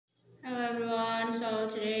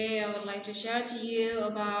like to share to you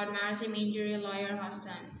about maritime injury lawyer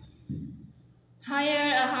Hassan.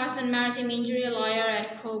 Hire a Hassan maritime injury lawyer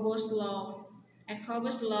at Kobos Law. At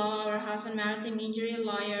Kobos Law, our Hassan maritime injury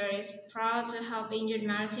lawyer is proud to help injured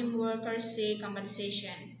maritime workers seek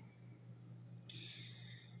compensation.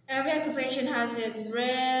 Every occupation has its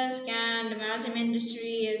risk, and the maritime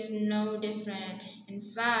industry is no different.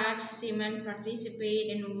 In fact, seamen participate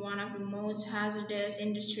in one of the most hazardous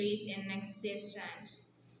industries in existence.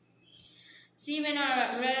 Seamen are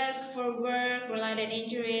at risk for work-related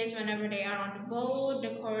injuries whenever they are on the boat.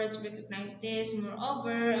 The courts recognize this.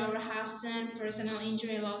 Moreover, our Hassan personal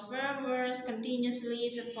injury law firm works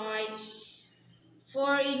continuously to fight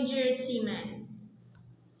for injured seamen.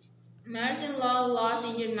 Maritime law allows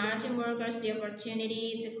injured maritime workers the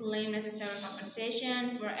opportunity to claim necessary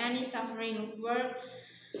compensation for any suffering of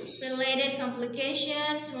work-related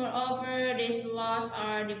complications. Moreover, these laws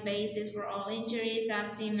are the basis for all injuries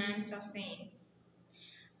that seamen sustain.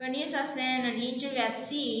 When you sustain an injury at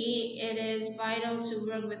sea, it is vital to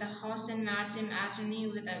work with a host and maritime attorney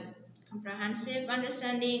with a comprehensive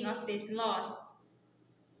understanding of these laws.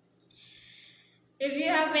 If you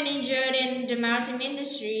have been injured in the maritime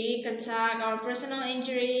industry, contact our personal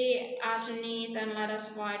injury attorneys and let us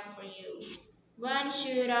fight for you. When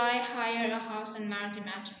should I hire a house and maritime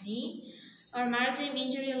attorney? Our maritime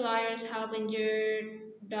injury lawyers help injured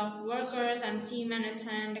dock workers and seamen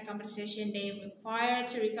attend the compensation they require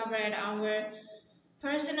to recover at our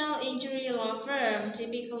personal injury law firm.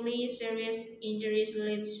 Typically, serious injuries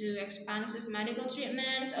lead to expensive medical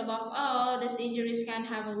treatments. Above all, these injuries can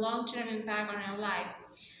have a long-term impact on your life,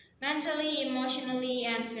 mentally, emotionally,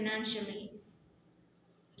 and financially.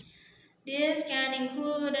 This can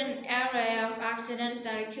include an array of accidents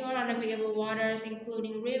that occur on navigable waters,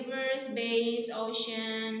 including rivers, bays,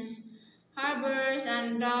 oceans, harbors,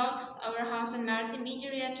 and docks. Our house and maritime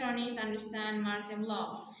injury attorneys understand maritime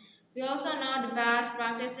law. We also know the vast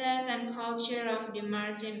practices and culture of the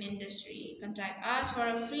maritime industry. Contact us for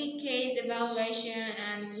a free case evaluation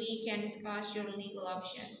and we can discuss your legal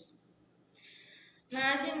options.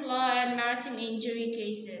 Maritime law and maritime injury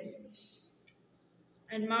cases.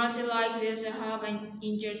 And maritime law exists to help an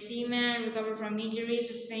injured seaman recover from injuries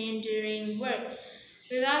sustained during work.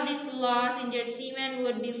 Without these laws, injured seamen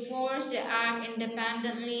would be forced to act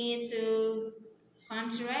independently to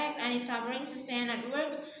counteract any suffering sustained at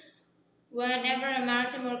work. Whenever a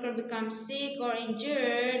maritime worker becomes sick or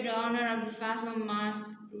injured, the owner of the vessel must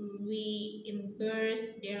reimburse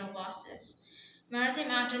their losses.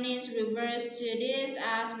 Maritime attorneys reverse to this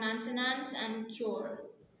as maintenance and cure.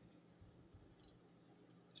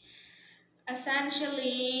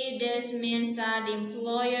 Essentially, this means that the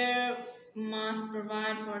employer must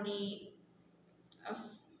provide for the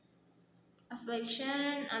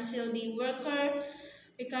affliction until the worker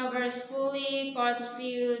recovers fully. Courts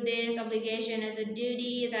view this obligation as a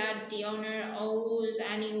duty that the owner owes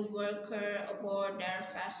any worker aboard their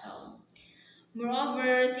vessel.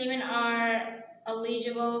 Moreover, seamen are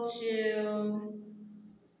eligible to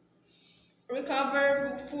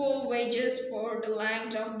recover full wages for the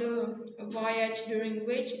length of the voyage during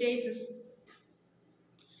which they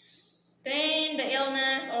sustain the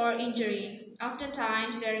illness or injury.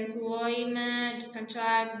 Oftentimes, their employment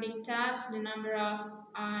contract dictates the number of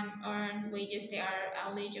unearned wages they are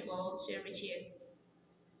eligible to receive.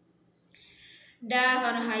 Death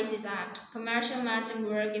on the High Seas Act. Commercial maritime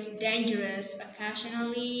work is dangerous.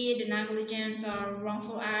 Occasionally, the negligence or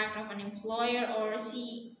wrongful act of an employer or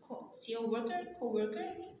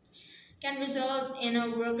co-worker can result in a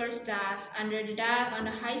worker's death. Under the Death on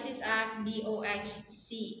the High Seas Act,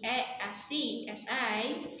 DOHCSA,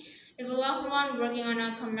 if a loved one working on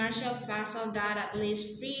a commercial vessel died at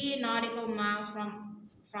least 3 nautical miles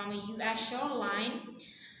from a U.S. shoreline,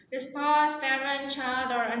 the spouse, parent,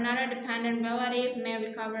 child, or another dependent relative may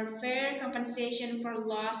recover fair compensation for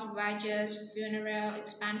lost wages, funeral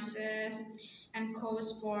expenses, and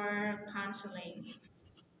costs for counseling.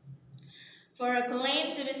 For a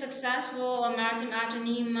claim to be successful, a maritime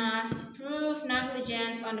attorney must prove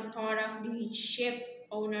negligence on the part of the ship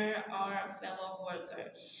owner or fellow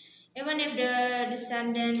worker. Even if the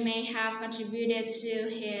descendant may have contributed to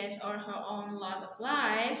his or her own loss of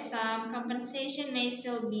life, some compensation may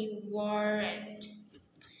still be warranted.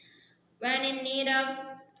 When in need of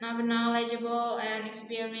a knowledgeable and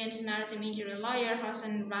experienced maritime injury lawyer, hosts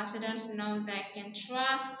and residents know they can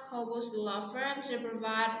trust Kobos law firm to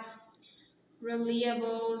provide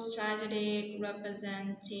reliable strategic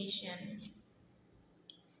representation.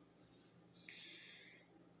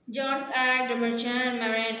 Jones Act, the Merchant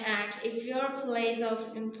Marine Act. If your place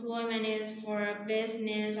of employment is for a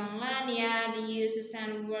business on land, yeah, the uses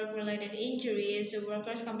and work-related injuries, the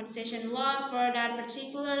workers' compensation laws for that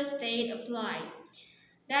particular state apply.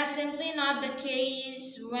 That's simply not the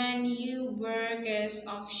case when you work as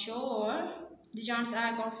offshore. The Jones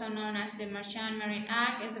Act, also known as the Merchant Marine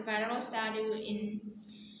Act, is a federal statute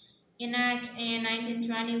enacted in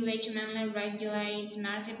 1920 which mainly regulates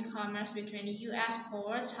maritime commerce between the U.S.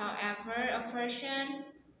 ports. However, a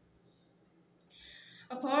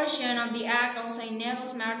portion of the act also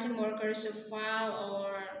enables maritime workers to file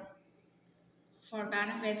or for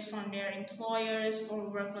benefits from their employers for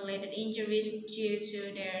work-related injuries due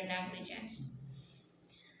to their negligence.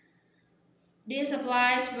 This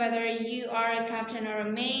applies whether you are a captain or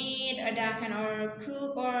a maid, a deckhand or a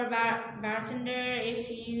cook or a bartender.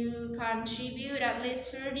 If you contribute at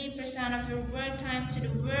least 30% of your work time to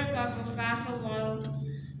the work of a vessel while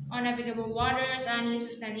on navigable waters and you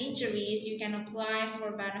sustain injuries, you can apply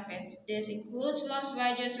for benefits. This includes lost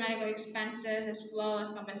wages, medical expenses, as well as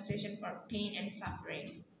compensation for pain and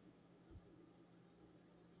suffering.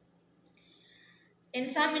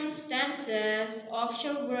 In some instances,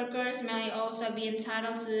 offshore workers may also be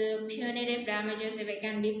entitled to punitive damages if it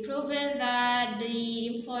can be proven that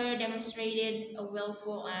the employer demonstrated a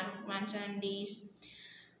willful and wanton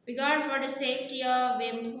disregard for the safety of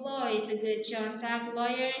employees. A good Jones Act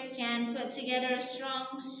lawyer can put together a strong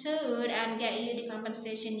suit and get you the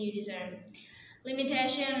compensation you deserve.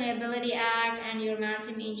 Limitation Liability Act and your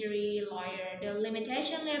maritime injury lawyer. The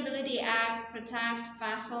Limitation Liability Act protects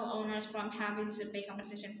vessel owners from having to pay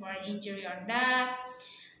compensation for an injury or death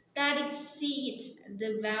that exceeds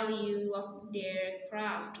the value of their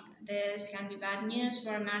craft. This can be bad news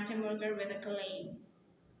for a maritime worker with a claim.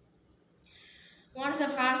 Once a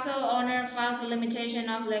vessel owner files a limitation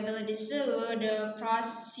of liability suit, the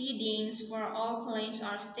proceedings for all claims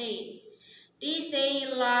are stayed. These say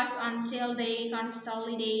last until they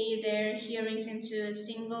consolidate their hearings into a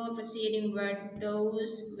single proceeding where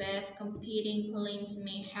those with competing claims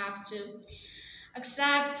may have to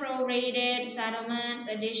accept prorated settlements.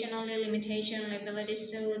 Additionally, limitation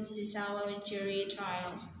liability suits disallow jury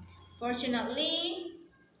trials. Fortunately,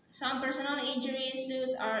 some personal injury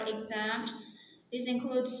suits are exempt. These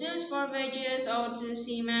include suits for wages owed to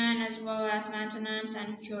seamen as well as maintenance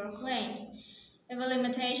and cure claims. If a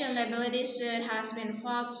limitation liability suit has been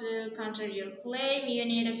filed to counter your claim, you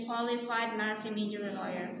need a qualified maritime injury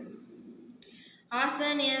lawyer.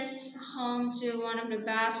 Austin is home to one of the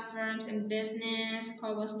best firms in business,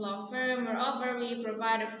 Cobos Law Firm. Moreover, we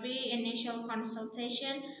provide a free initial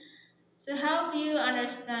consultation to help you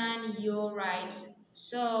understand your rights.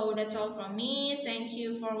 So that's all from me. Thank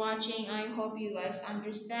you for watching. I hope you guys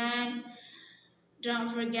understand.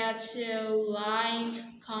 Don't forget to like,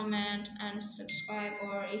 comment, and subscribe.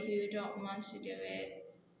 Or if you don't want to do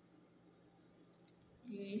it,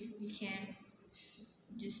 you can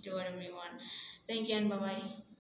just do whatever you want. Thank you and bye bye.